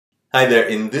Hi there,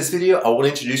 in this video I want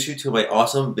to introduce you to my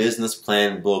awesome business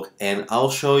plan book, and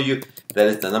I'll show you that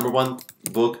it's the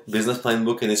 #1 book, business plan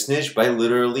book in its niche by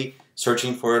literally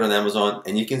searching for it on Amazon,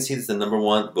 and you can see it's the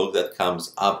 #1 book that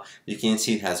comes up. You can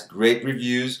see it has great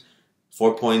reviews,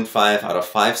 4.5 out of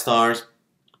 5 stars,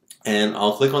 and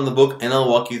I'll click on the book and I'll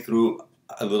walk you through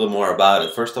a little more about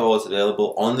it. First of all, it's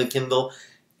available on the Kindle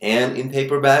and in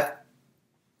paperback,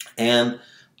 and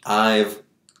I've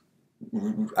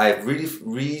really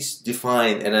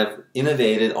redefined and I've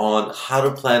innovated on how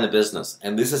to plan a business.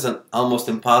 And this is an almost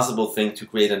impossible thing to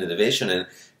create an innovation in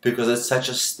because it's such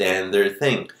a standard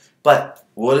thing. But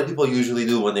what do people usually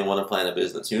do when they want to plan a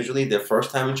business? Usually they're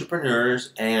first-time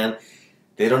entrepreneurs and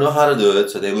they don't know how to do it,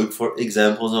 so they look for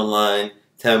examples online,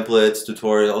 templates,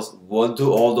 tutorials. What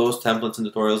do all those templates and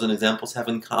tutorials and examples have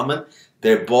in common?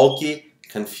 They're bulky,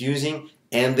 confusing,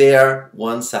 and they are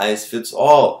one size fits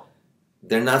all.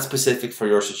 They're not specific for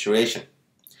your situation.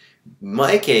 In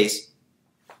my case,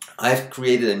 I've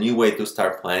created a new way to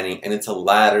start planning, and it's a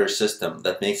ladder system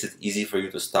that makes it easy for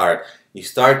you to start. You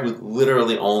start with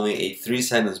literally only a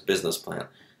 3-sentence business plan.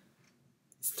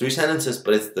 It's 3 sentences,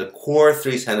 but it's the core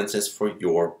 3 sentences for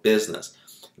your business.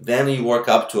 Then you work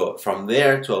up to from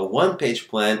there to a 1-page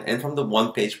plan, and from the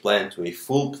 1-page plan to a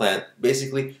full plan.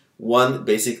 Basically, one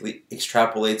basically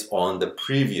extrapolates on the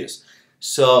previous.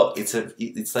 So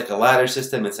it's like a ladder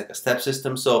system, it's like a step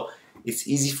system, so it's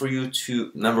easy for you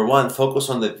to, #1, focus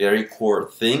on the very core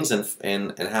things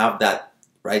and have that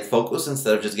right focus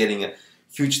instead of just getting a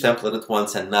huge template at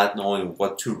once and not knowing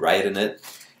what to write in it.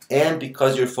 And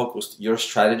because you're focused, your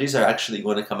strategies are actually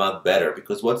going to come out better,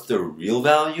 because what's the real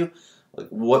value? Like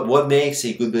what makes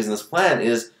a good business plan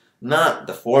is not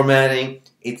the formatting,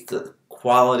 it's the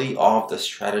quality of the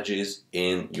strategies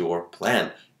in your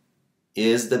plan.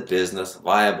 Is the business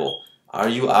viable? Are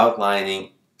you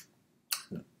outlining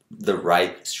the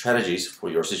right strategies for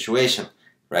your situation?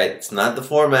 Right? It's not the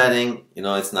formatting,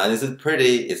 it's not is it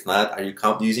pretty, it's not are you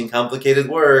using complicated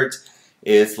words.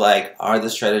 It's like, are the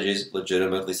strategies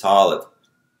legitimately solid?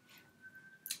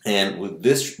 And with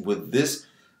this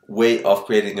way of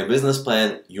creating a business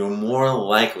plan, you're more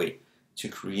likely to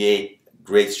create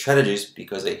great strategies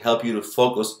because they help you to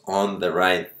focus on the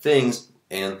right things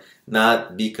and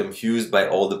not be confused by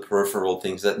all the peripheral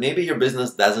things that maybe your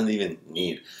business doesn't even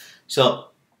need. So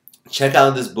check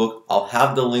out this book. I'll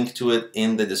have the link to it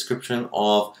in the description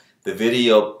of the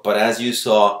video, but as you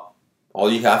saw, all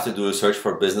you have to do is search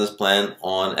for business plan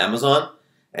on Amazon,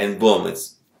 and boom,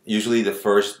 it's usually the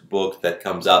first book that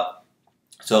comes up.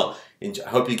 So I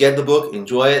hope you get the book,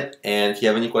 enjoy it, and if you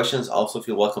have any questions, also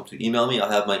feel welcome to email me. I'll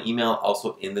have my email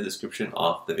also in the description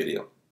of the video.